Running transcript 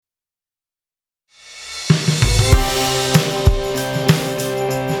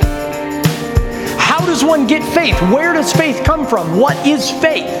anyone get faith? Where does faith come from? What is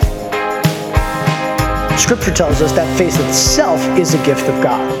faith? Scripture tells us that faith itself is a gift of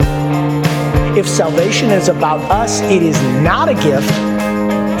God. If salvation is about us, it is not a gift.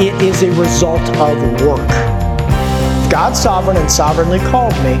 It is a result of work. If God's sovereign and sovereignly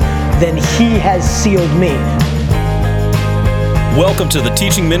called me, then He has sealed me. Welcome to the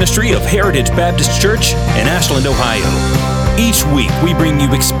teaching ministry of Heritage Baptist Church in Ashland, Ohio. Each week we bring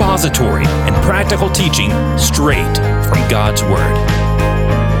you expository and practical teaching straight from God's Word.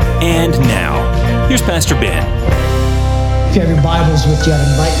 And now, here's Pastor Ben. If you have your Bibles with you,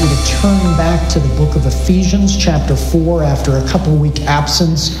 I'd invite you to turn back to the book of Ephesians, chapter 4, after a couple-week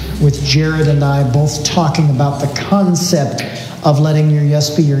absence with Jared and I both talking about the concept of letting your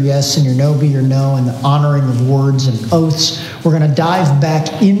yes be your yes and your no be your no, and the honoring of words and oaths. We're going to dive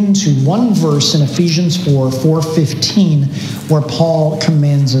back into one verse in Ephesians 4:15, where Paul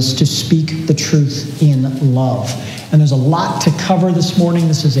commands us to speak the truth in love. And there's a lot to cover this morning.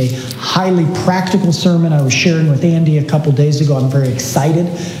 This is a highly practical sermon I was sharing with Andy a couple days ago. I'm very excited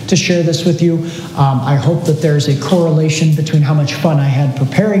to share this with you. I hope that there's a correlation between how much fun I had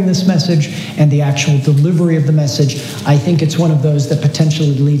preparing this message and the actual delivery of the message. I think it's one of those that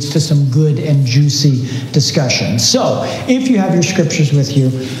potentially leads to some good and juicy discussion. So, if you have your scriptures with you,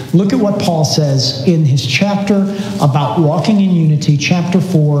 look at what Paul says in his chapter about walking in unity, chapter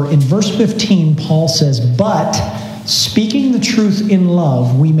 4. In verse 15, Paul says, "But speaking the truth in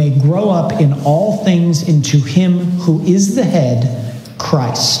love, we may grow up in all things into Him who is the head,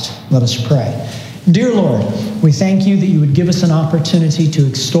 Christ." Let us pray. Dear Lord, we thank you that you would give us an opportunity to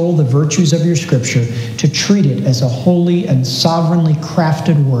extol the virtues of your Scripture, to treat it as a holy and sovereignly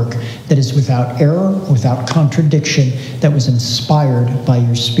crafted work that is without error, without contradiction, that was inspired by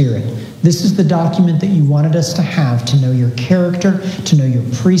your Spirit. This is the document that you wanted us to have, to know your character, to know your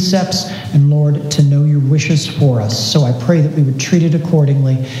precepts, and Lord, to know your wishes for us. So I pray that we would treat it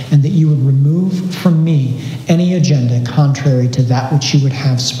accordingly, and that you would remove from me any agenda contrary to that which you would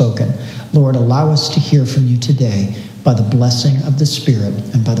have spoken. Lord, allow us to hear from you today by the blessing of the Spirit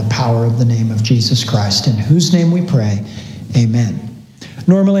and by the power of the name of Jesus Christ, in whose name we pray. Amen.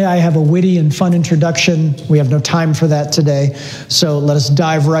 Normally, I have a witty and fun introduction. We have no time for that today, so let us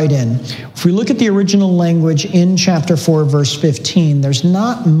dive right in. If we look at the original language in chapter 4, verse 15, there's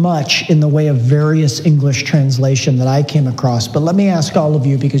not much in the way of various English translation that I came across, but let me ask all of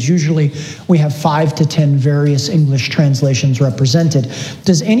you, because usually we have 5 to 10 various English translations represented.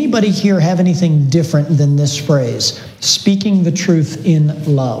 Does anybody here have anything different than this phrase, speaking the truth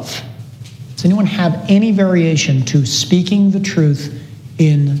in love? Does anyone have any variation to speaking the truth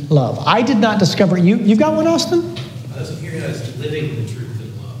in love? I did not discover. You got one, Austin? Here it is, living the truth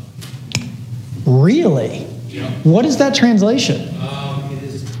in love. Really? Yeah. What is that translation?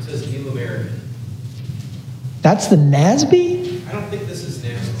 It says New American. That's the NASB? I don't think this is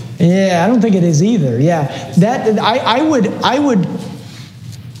NASB. Yeah, I don't think it is either. Yeah, that I would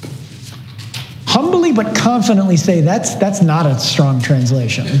humbly but confidently say that's not a strong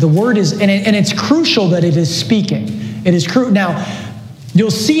translation. The word is, and it's crucial that it is speaking. It is crucial. Now, you'll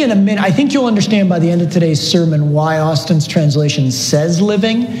see in a minute, I think you'll understand by the end of today's sermon why Austin's translation says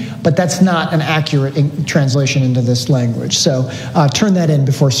living, but that's not an accurate translation into this language. So turn that in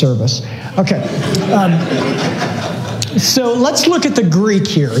before service. Okay. So let's look at the Greek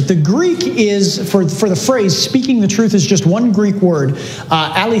here. The Greek is, for the phrase speaking the truth, is just one Greek word,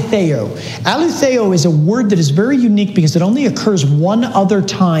 aletheo. Aletheo is a word that is very unique because it only occurs one other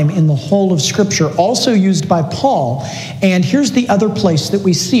time in the whole of Scripture, also used by Paul. And here's the other place that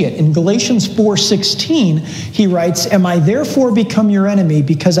we see it. In Galatians 4:16, he writes, "Am I therefore become your enemy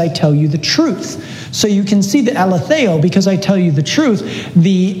because I tell you the truth?" So you can see that aletheo, because I tell you the truth,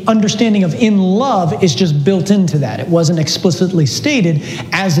 the understanding of in love is just built into that. It wasn't explicitly stated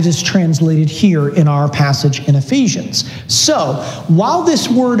as it is translated here in our passage in Ephesians. So while this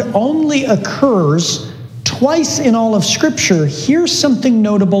word only occurs twice in all of Scripture, here's something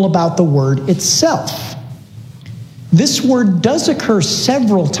notable about the word itself. This word does occur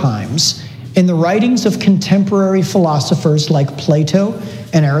several times in the writings of contemporary philosophers like Plato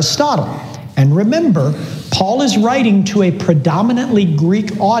and Aristotle. And remember, Paul is writing to a predominantly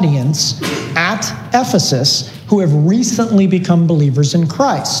Greek audience at Ephesus who have recently become believers in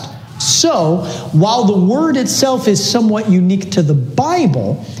Christ. So, while the word itself is somewhat unique to the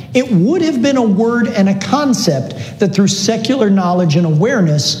Bible, it would have been a word and a concept that through secular knowledge and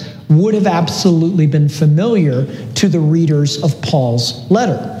awareness would have absolutely been familiar to the readers of Paul's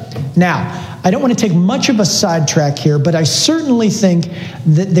letter. Now, I don't want to take much of a sidetrack here, but I certainly think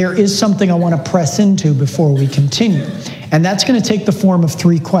that there is something I want to press into before we continue. And that's going to take the form of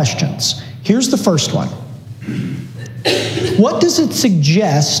 3 questions. Here's the first one. What does it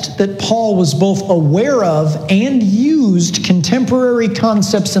suggest that Paul was both aware of and used contemporary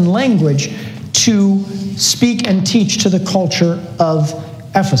concepts and language to speak and teach to the culture of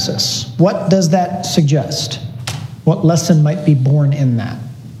Ephesus? What does that suggest? What lesson might be born in that?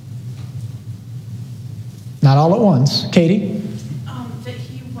 Not all at once. Katie? That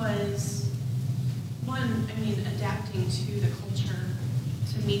he was, adapting to the culture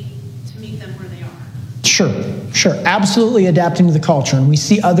to meet them where they are. Sure. Absolutely adapting to the culture. And we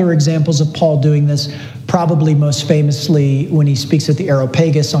see other examples of Paul doing this, probably most famously when he speaks at the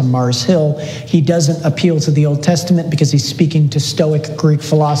Areopagus on Mars Hill. He doesn't appeal to the Old Testament because he's speaking to Stoic Greek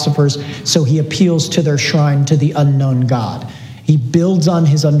philosophers, so he appeals to their shrine, to the unknown God. He builds on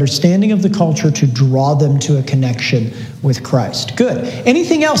his understanding of the culture to draw them to a connection with Christ. Good.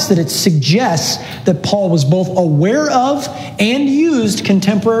 Anything else that it suggests that Paul was both aware of and used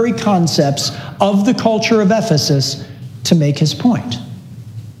contemporary concepts of the culture of Ephesus to make his point?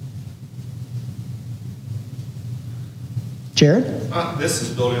 Jared? This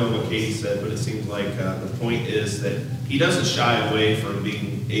is building on what Katie said, but it seems like the point is that he doesn't shy away from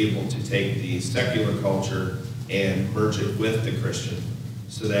being able to take the secular culture and merge it with the Christian,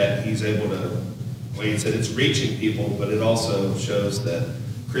 so that he's able to, like you said, it's reaching people, but it also shows that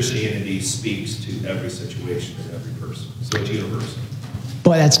Christianity speaks to every situation and every person. So it's universal.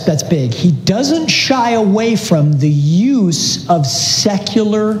 Boy, that's big. He doesn't shy away from the use of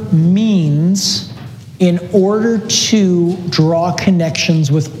secular means in order to draw connections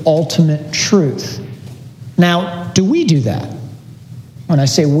with ultimate truth. Now, do we do that? When I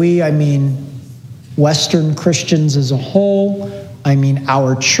say we, I mean Western Christians as a whole. I mean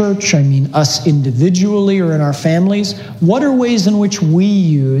our church. I mean us individually or in our families. What are ways in which we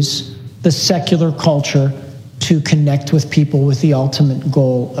use the secular culture to connect with people with the ultimate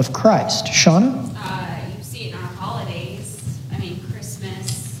goal of Christ? Shauna? You see it in our holidays.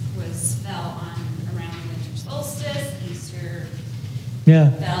 Christmas fell on around the winter solstice. Easter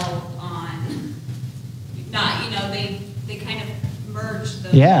fell on they kind of merged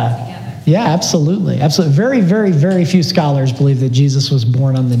those together. Yeah, absolutely. Very, very, very few scholars believe that Jesus was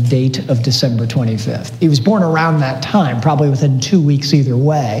born on the date of December 25th. He was born around that time, probably within 2 weeks either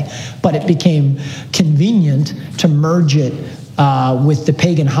way, but it became convenient to merge it with the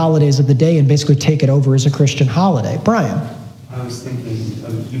pagan holidays of the day and basically take it over as a Christian holiday. Brian? I was thinking,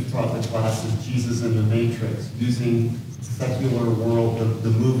 you've taught the class of Jesus in the Matrix, using secular world, the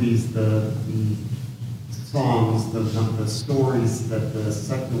movies, the songs, the stories that the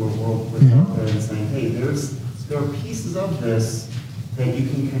secular world puts out there, and saying, hey, there are pieces of this that you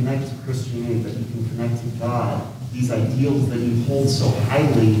can connect to Christianity, that you can connect to God. These ideals that you hold so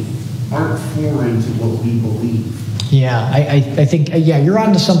highly aren't foreign to what we believe. Yeah, I think, you're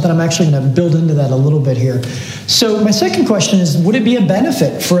onto something. I'm actually going to build into that a little bit here. So my second question is, would it be a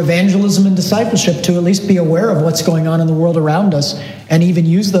benefit for evangelism and discipleship to at least be aware of what's going on in the world around us and even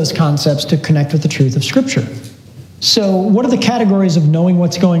use those concepts to connect with the truth of Scripture? So what are the categories of knowing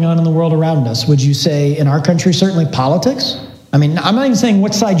what's going on in the world around us? Would you say in our country, certainly politics? I'm not even saying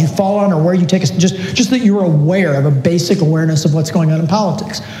what side you fall on or where you take us, just that you're aware of a basic awareness of what's going on in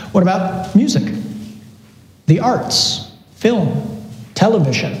politics. What about music? The arts, film,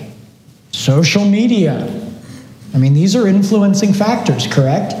 television, social media. These are influencing factors,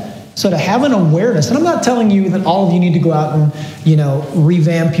 correct? So to have an awareness, and I'm not telling you that all of you need to go out and,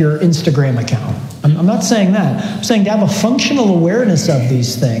 revamp your Instagram account. I'm not saying that. I'm saying to have a functional awareness of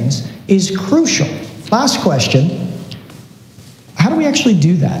these things is crucial. Last question. How do we actually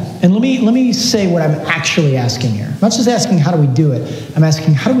do that? And let me say what I'm actually asking here. I'm not just asking how do we do it. I'm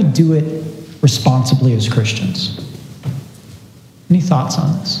asking how do we do it responsibly as Christians? Any thoughts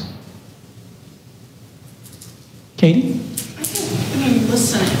on this? Katie? I think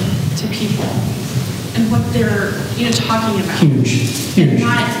listening to people and what they're talking about. Huge. And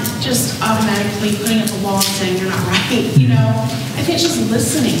not just automatically putting up a wall and saying you're not right. I think just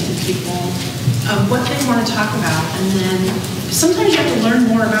listening to people, what they want to talk about, and then sometimes you have to learn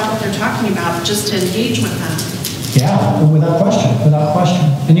more about what they're talking about just to engage with them. Yeah, without question.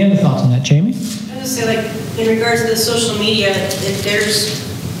 Any other thoughts on that, Jamie? I was going to say, in regards to the social media, if there's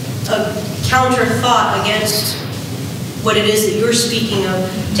a counter thought against what it is that you're speaking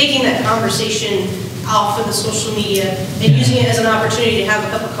of, taking that conversation off of the social media and using it as an opportunity to have a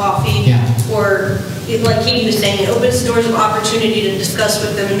cup of coffee, or like Katie was saying, it opens doors of opportunity to discuss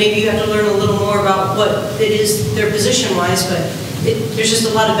with them, and maybe you have to learn a little more about what it is their position-wise, but there's just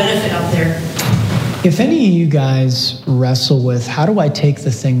a lot of benefit out there. If any of you guys wrestle with how do I take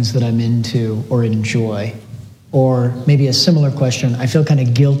the things that I'm into or enjoy Or maybe a similar question, I feel kind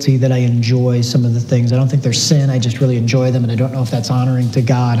of guilty that I enjoy some of the things. I don't think they're sin, I just really enjoy them, and I don't know if that's honoring to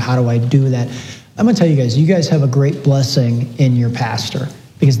God. How do I do that? I'm going to tell you guys have a great blessing in your pastor,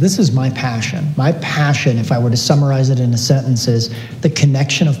 because this is my passion. My passion, if I were to summarize it in a sentence, is the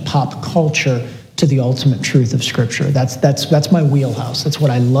connection of pop culture to the ultimate truth of Scripture. That's my wheelhouse. That's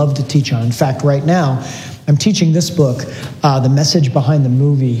what I love to teach on. In fact, right now, I'm teaching this book, The Message Behind the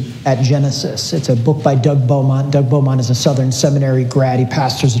Movie, at Genesis. It's a book by Doug Beaumont. Doug Beaumont is a Southern Seminary grad. He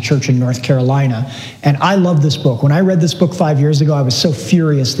pastors a church in North Carolina. And I love this book. When I read this book 5 years ago, I was so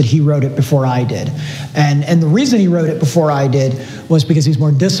furious that he wrote it before I did. And the reason he wrote it before I did was because he's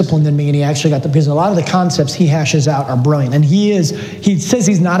more disciplined than me, and he actually because a lot of the concepts he hashes out are brilliant. And he says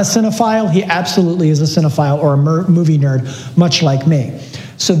he's not a cinephile. He absolutely is a cinephile or a movie nerd, much like me.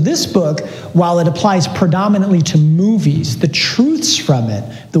 So this book, while it applies predominantly to movies, the truths from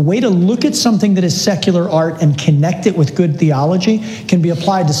it, the way to look at something that is secular art and connect it with good theology, can be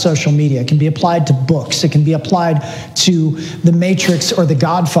applied to social media, it can be applied to books, it can be applied to The Matrix or The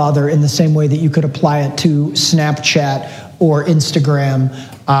Godfather in the same way that you could apply it to Snapchat or Instagram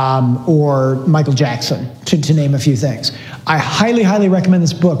or Michael Jackson, to name a few things. I highly, highly recommend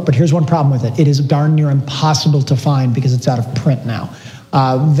this book, but here's one problem with it. It is darn near impossible to find because it's out of print now.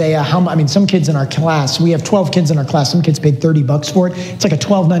 Some kids in our class, we have 12 kids in our class, some kids paid $30 for it. It's like a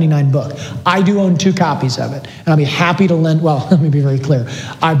 $12.99 book. I do own 2 copies of it, and I'll be happy to lend, well, let me be very clear.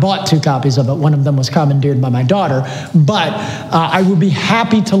 I bought 2 copies of it. One of them was commandeered by my daughter, but I would be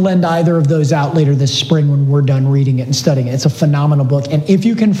happy to lend either of those out later this spring when we're done reading it and studying it. It's a phenomenal book, and if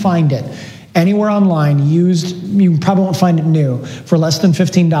you can find it anywhere online, used, you probably won't find it new, for less than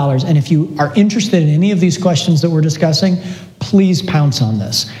 $15. And if you are interested in any of these questions that we're discussing, please pounce on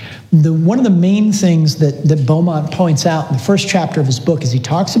this. One of the main things that Beaumont points out in the first chapter of his book is he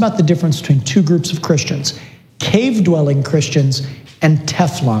talks about the difference between 2 groups of Christians: cave-dwelling Christians and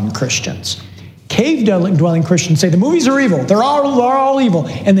Teflon Christians. Cave-dwelling Christians say the movies are evil, they're all evil,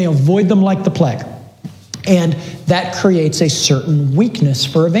 and they avoid them like the plague. And that creates a certain weakness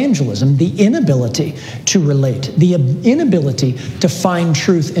for evangelism, the inability to relate, the inability to find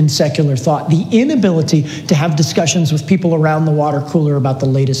truth in secular thought, the inability to have discussions with people around the water cooler about the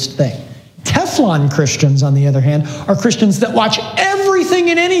latest thing. Teflon Christians, on the other hand, are Christians that watch everything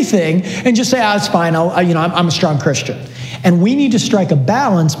and anything and just say, it's fine, I'm a strong Christian. And we need to strike a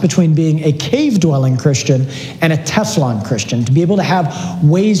balance between being a cave-dwelling Christian and a Teflon Christian, to be able to have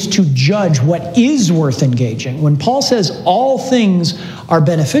ways to judge what is worth engaging. When Paul says all things are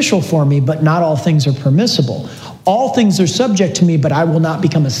beneficial for me, but not all things are permissible, all things are subject to me, but I will not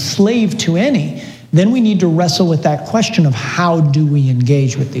become a slave to any, then we need to wrestle with that question of how do we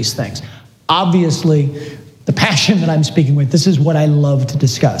engage with these things. Obviously, the passion that I'm speaking with, this is what I love to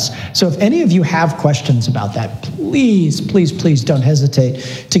discuss. So if any of you have questions about that, please, please, please don't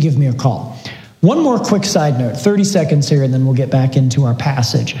hesitate to give me a call. One more quick side note, 30 seconds here, and then we'll get back into our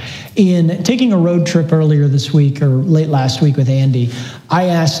passage. In taking a road trip earlier this week, or late last week with Andy, I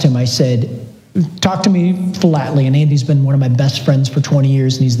asked him, I said, talk to me flatly, and Andy's been one of my best friends for 20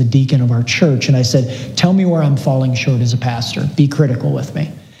 years, and he's the deacon of our church, and I said, tell me where I'm falling short as a pastor. Be critical with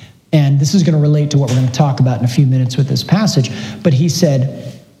me. And this is going to relate to what we're going to talk about in a few minutes with this passage. But he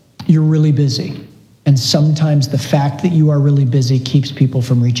said, you're really busy. And sometimes the fact that you are really busy keeps people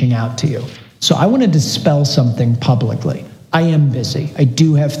from reaching out to you. So I want to dispel something publicly. I am busy. I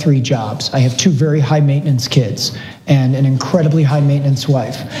do have 3 jobs. I have 2 very high-maintenance kids and an incredibly high-maintenance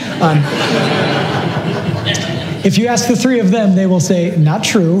wife. If you ask the 3 of them, they will say, not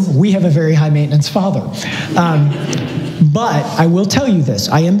true. We have a very high-maintenance father. But I will tell you this,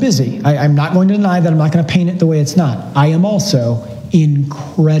 I am busy. I'm not going to deny that. I'm not going to paint it the way it's not. I am also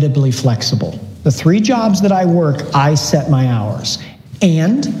incredibly flexible. The 3 jobs that I work, I set my hours.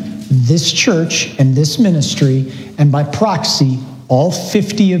 And this church and this ministry, and by proxy, all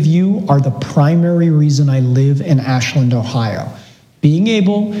 50 of you are the primary reason I live in Ashland, Ohio. Being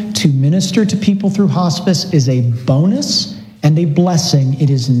able to minister to people through hospice is a bonus and a blessing.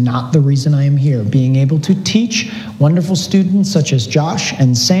 It is not the reason I am here. Being able to teach wonderful students such as Josh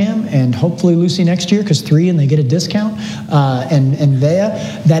and Sam, and hopefully Lucy next year, because 3 and they get a discount, and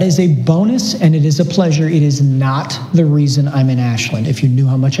Vea, that is a bonus and it is a pleasure. It is not the reason I'm in Ashland. If you knew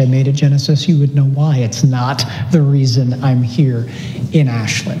how much I made at Genesis, you would know why it's not the reason I'm here in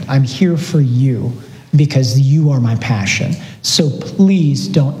Ashland. I'm here for you, because you are my passion. So please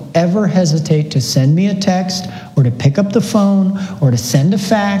don't ever hesitate to send me a text or to pick up the phone or to send a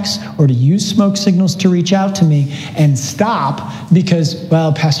fax or to use smoke signals to reach out to me, and stop because,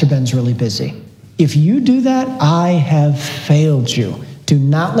 well, Pastor Ben's really busy. If you do that, I have failed you. Do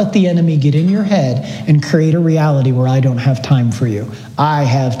not let the enemy get in your head and create a reality where I don't have time for you. I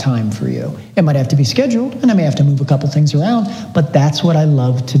have time for you. It might have to be scheduled, and I may have to move a couple things around, but that's what I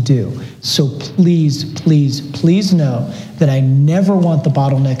love to do. So please, please, please know that I never want the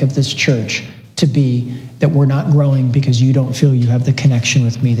bottleneck of this church to be that we're not growing because you don't feel you have the connection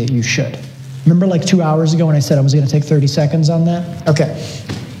with me that you should. Remember like 2 hours ago when I said I was going to take 30 seconds on that? Okay,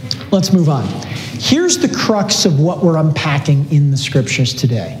 let's move on. Here's the crux of what we're unpacking in the scriptures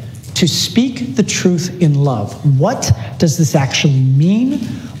today. To speak the truth in love. What does this actually mean?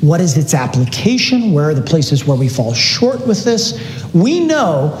 What is its application? Where are the places where we fall short with this? We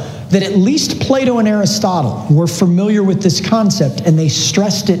know that at least Plato and Aristotle were familiar with this concept, and they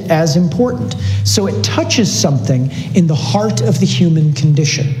stressed it as important. So it touches something in the heart of the human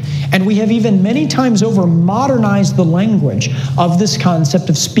condition. And we have even many times over modernized the language of this concept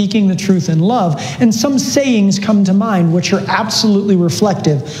of speaking the truth in love, and some sayings come to mind which are absolutely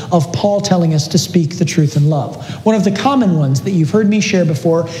reflective of Paul telling us to speak the truth in love. One of the common ones that you've heard me share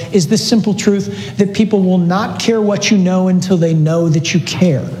before is this simple truth that people will not care what you know until they know that you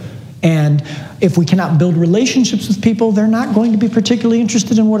care. And if we cannot build relationships with people, they're not going to be particularly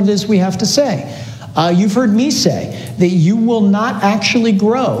interested in what it is we have to say. You've heard me say that you will not actually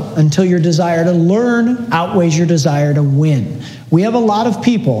grow until your desire to learn outweighs your desire to win. We have a lot of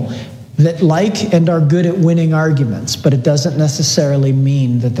people that like and are good at winning arguments, but it doesn't necessarily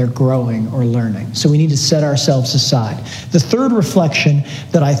mean that they're growing or learning. So we need to set ourselves aside. The third reflection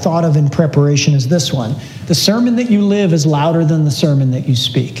that I thought of in preparation is this one. The sermon that you live is louder than the sermon that you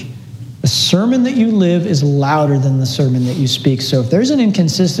speak. The sermon that you live is louder than the sermon that you speak. So if there's an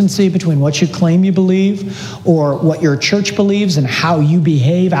inconsistency between what you claim you believe or what your church believes and how you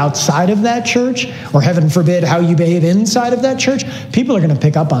behave outside of that church, or heaven forbid, how you behave inside of that church, people are going to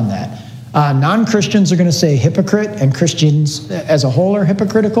pick up on that. Non-Christians are going to say hypocrite, and Christians as a whole are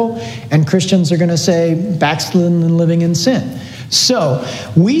hypocritical, and Christians are going to say backslidden and living in sin. So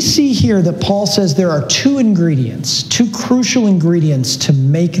we see here that Paul says there are two ingredients, two crucial ingredients to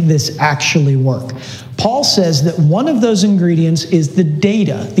make this actually work. Paul says that one of those ingredients is the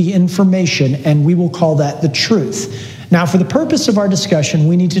data, the information, and we will call that the truth. Now, for the purpose of our discussion,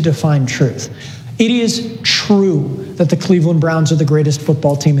 we need to define truth. It is true that the Cleveland Browns are the greatest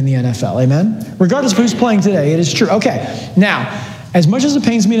football team in the NFL. Amen? Regardless of who's playing today, it is true. Okay, now, as much as it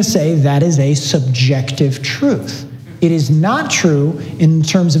pains me to say, that is a subjective truth. It is not true in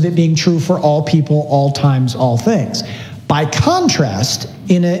terms of it being true for all people, all times, all things. By contrast,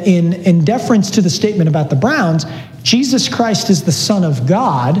 in deference to the statement about the Browns, Jesus Christ is the Son of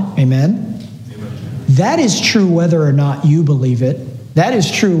God. Amen? That is true whether or not you believe it. That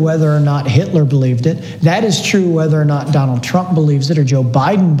is true whether or not Hitler believed it. That is true whether or not Donald Trump believes it, or Joe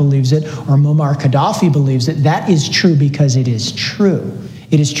Biden believes it, or Muammar Gaddafi believes it. That is true because it is true.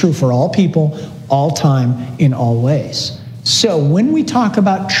 It is true for all people, all time, in all ways. So when we talk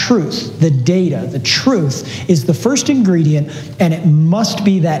about truth, the data, the truth is the first ingredient, and it must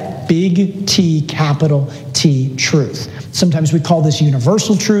be that big T, capital T truth. Sometimes we call this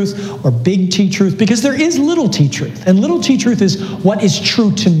universal truth or big T truth because there is little t truth. And little t truth is what is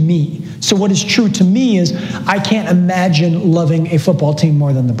true to me. So what is true to me is I can't imagine loving a football team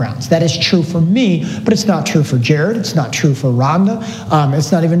more than the Browns. That is true for me, but it's not true for Jared. It's not true for Rhonda.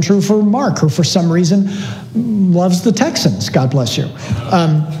 It's not even true for Mark, who for some reason loves the Texans. God bless you.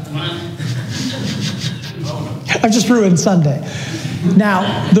 I've just ruined Sunday.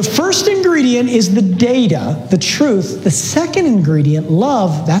 Now, the first ingredient is the data, the truth. The second ingredient,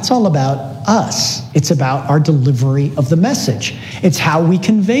 love, that's all about us. It's about our delivery of the message. It's how we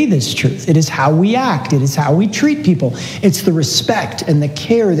convey this truth. It is how we act. It is how we treat people. It's the respect and the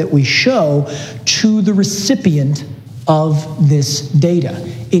care that we show to the recipient of this data.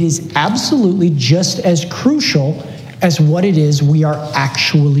 It is absolutely just as crucial as what it is we are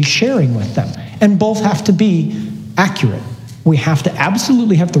actually sharing with them. And both have to be accurate. We have to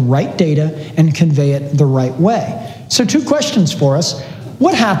absolutely have the right data and convey it the right way. So 2 questions for us.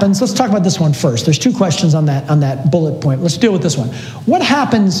 What happens, let's talk about this one first. There's 2 questions on that bullet point. Let's deal with this one. What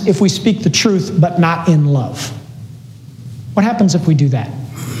happens if we speak the truth but not in love? What happens if we do that?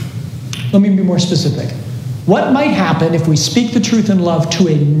 Let me be more specific. What might happen if we speak the truth in love to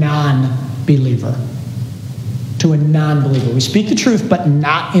a non-believer? To a non-believer. We speak the truth, but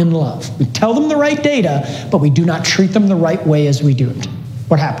not in love. We tell them the right data, but we do not treat them the right way as we do it.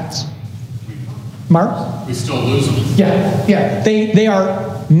 What happens? Mark? We still lose them. Yeah. They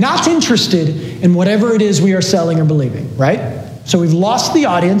are not interested in whatever it is we are selling or believing, right? So we've lost the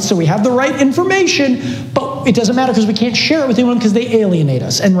audience, so we have the right information, but it doesn't matter because we can't share it with anyone because they alienate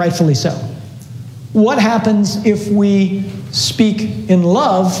us, and rightfully so. What happens if we speak in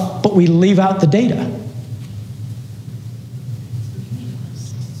love, but we leave out the data?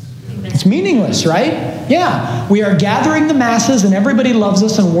 It's meaningless, right? Yeah. We are gathering the masses and everybody loves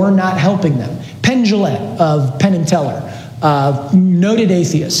us and we're not helping them. Penn Jillette of Penn and Teller, noted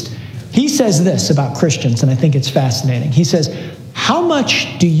atheist, he says this about Christians, and I think it's fascinating. He says, how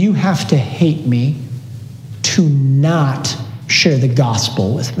much do you have to hate me to not share the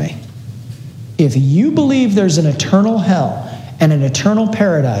gospel with me? If you believe there's an eternal hell and an eternal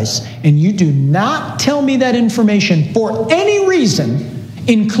paradise, and you do not tell me that information for any reason,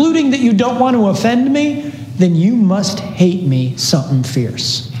 including that you don't want to offend me, then you must hate me something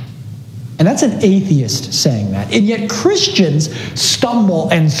fierce. And that's an atheist saying that. And yet Christians stumble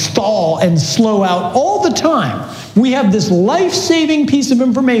and stall and slow out all the time. We have this life-saving piece of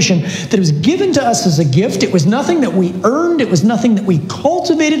information that was given to us as a gift. It was nothing that we earned. It was nothing that we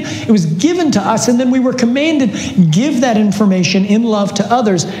cultivated. It was given to us, and then we were commanded, give that information in love to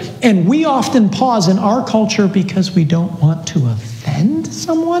others. And we often pause in our culture because we don't want to offend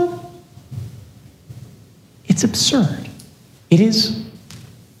someone. It's absurd. It is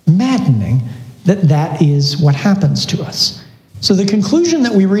maddening that that is what happens to us. So the conclusion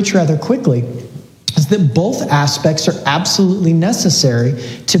that we reach rather quickly is that both aspects are absolutely necessary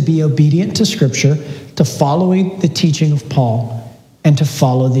to be obedient to Scripture, to following the teaching of Paul, and to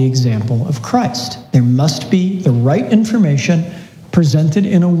follow the example of Christ. There must be the right information presented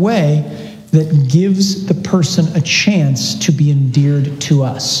in a way that gives the person a chance to be endeared to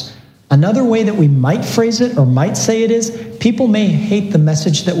us. Another way that we might phrase it or might say it is, people may hate the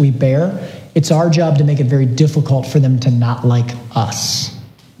message that we bear. It's our job to make it very difficult for them to not like us.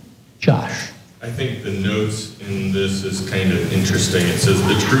 Josh. I think the notes in this is kind of interesting. It says,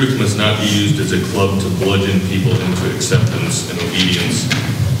 the truth must not be used as a club to bludgeon people into acceptance and obedience,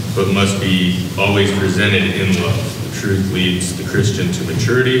 but must be always presented in love. The truth leads the Christian to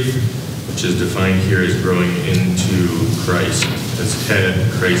maturity, which is defined here as growing into Christ. As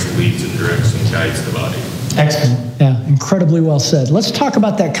head, Christ leads and directs and guides the body. Excellent. Yeah, incredibly well said. Let's talk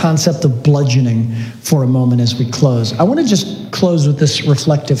about that concept of bludgeoning for a moment as we close. I want to just close with this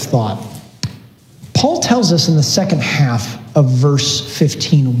reflective thought. Paul tells us in the second half of verse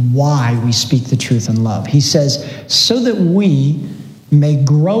 15 why we speak the truth in love. He says, so that we may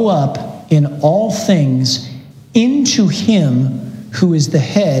grow up in all things into him who is the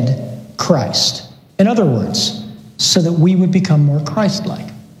head, Christ. In other words, so that we would become more Christ-like,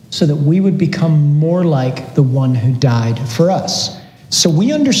 so that we would become more like the one who died for us. So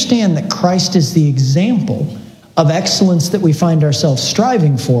we understand that Christ is the example of excellence that we find ourselves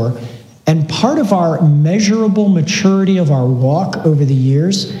striving for, and part of our measurable maturity of our walk over the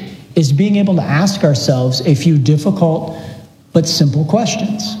years is being able to ask ourselves a few difficult but simple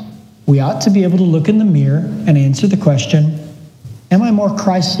questions. We ought to be able to look in the mirror and answer the question, am I more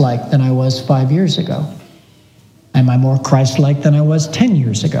Christ-like than I was 5 years ago? Am I more Christ-like than I was 10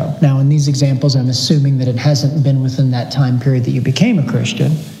 years ago? Now, in these examples, I'm assuming that it hasn't been within that time period that you became a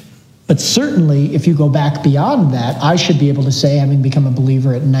Christian. But certainly, if you go back beyond that, I should be able to say, having become a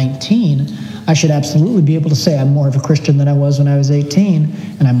believer at 19, I should absolutely be able to say I'm more of a Christian than I was when I was 18,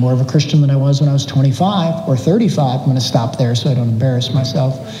 and I'm more of a Christian than I was when I was 25 or 35. I'm going to stop there so I don't embarrass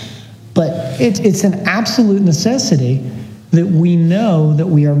myself. But it's an absolute necessity that we know that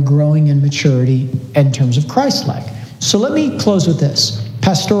we are growing in maturity in terms of Christ-like. So let me close with this.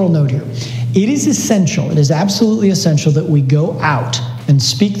 Pastoral note here. It is essential, it is absolutely essential that we go out and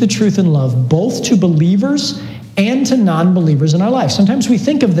speak the truth in love, both to believers and to non-believers in our life. Sometimes we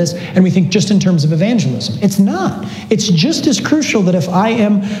think of this and we think just in terms of evangelism. It's not. It's just as crucial that if I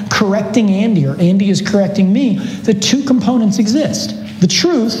am correcting Andy or Andy is correcting me, the two components exist, the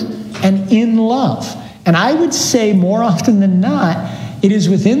truth and in love. And I would say more often than not, it is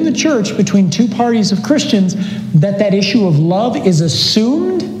within the church between two parties of Christians that issue of love is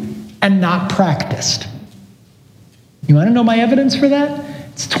assumed and not practiced. You want to know my evidence for that?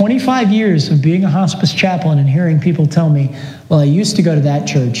 It's 25 years of being a hospice chaplain and hearing people tell me, well, I used to go to that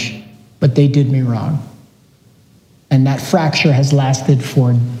church, but they did me wrong. And that fracture has lasted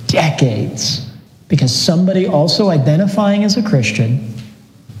for decades because somebody also identifying as a Christian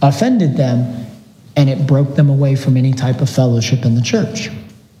offended them, and it broke them away from any type of fellowship in the church.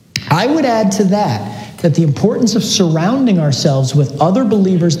 I would add to that the importance of surrounding ourselves with other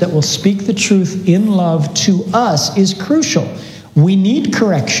believers that will speak the truth in love to us is crucial. We need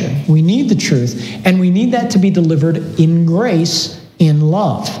correction, we need the truth, and we need that to be delivered in grace, in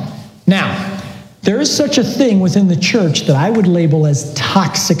love. Now, there is such a thing within the church that I would label as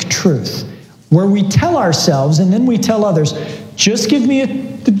toxic truth, where we tell ourselves and then we tell others, Just give me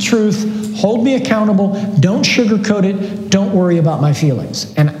the truth, hold me accountable, don't sugarcoat it, don't worry about my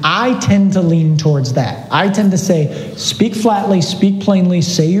feelings. And I tend to lean towards that. I tend to say, speak flatly, speak plainly,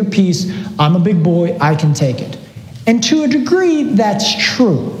 say your piece. I'm a big boy, I can take it. And to a degree, that's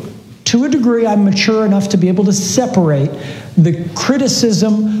true. To a degree, I'm mature enough to be able to separate the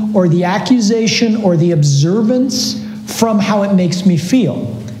criticism or the accusation or the observance from how it makes me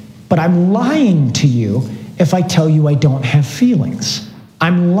feel. But I'm lying to you if I tell you I don't have feelings.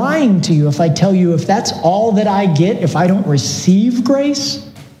 I'm lying to you if I tell you if that's all that I get, if I don't receive grace.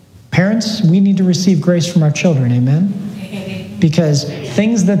 Parents, we need to receive grace from our children, amen? Because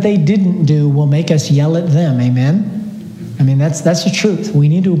things that they didn't do will make us yell at them, amen? I mean, that's the truth. We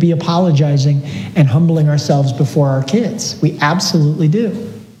need to be apologizing and humbling ourselves before our kids. We absolutely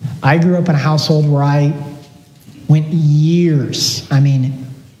do. I grew up in a household where I went years,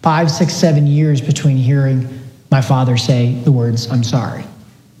 5, 6, 7 years between hearing my father say the words, I'm sorry.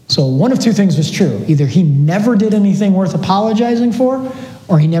 So one of two things was true. Either he never did anything worth apologizing for,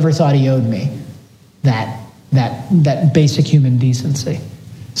 or he never thought he owed me that basic human decency.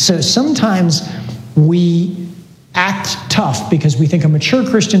 So sometimes we act tough because we think a mature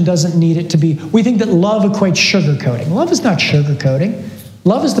Christian doesn't need it to be. We think that love equates sugarcoating. Love is not sugarcoating.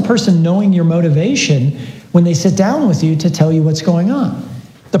 Love is the person knowing your motivation when they sit down with you to tell you what's going on.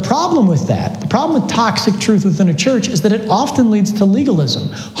 The problem with that, the problem with toxic truth within a church is that it often leads to legalism,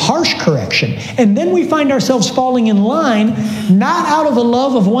 harsh correction. And then we find ourselves falling in line, not out of a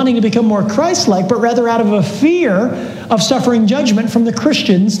love of wanting to become more Christ-like, but rather out of a fear of suffering judgment from the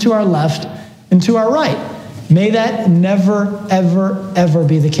Christians to our left and to our right. May that never, ever, ever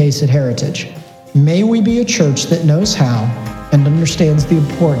be the case at Heritage. May we be a church that knows how and understands the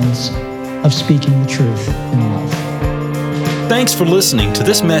importance of speaking the truth in love. Thanks for listening to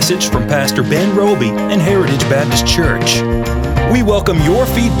this message from Pastor Ben Roby and Heritage Baptist Church. We welcome your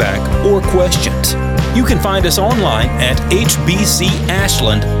feedback or questions. You can find us online at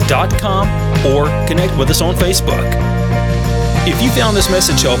hbcashland.com or connect with us on Facebook. If you found this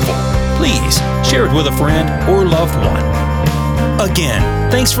message helpful, please share it with a friend or loved one. Again,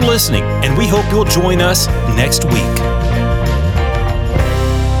 thanks for listening, and we hope you'll join us next week.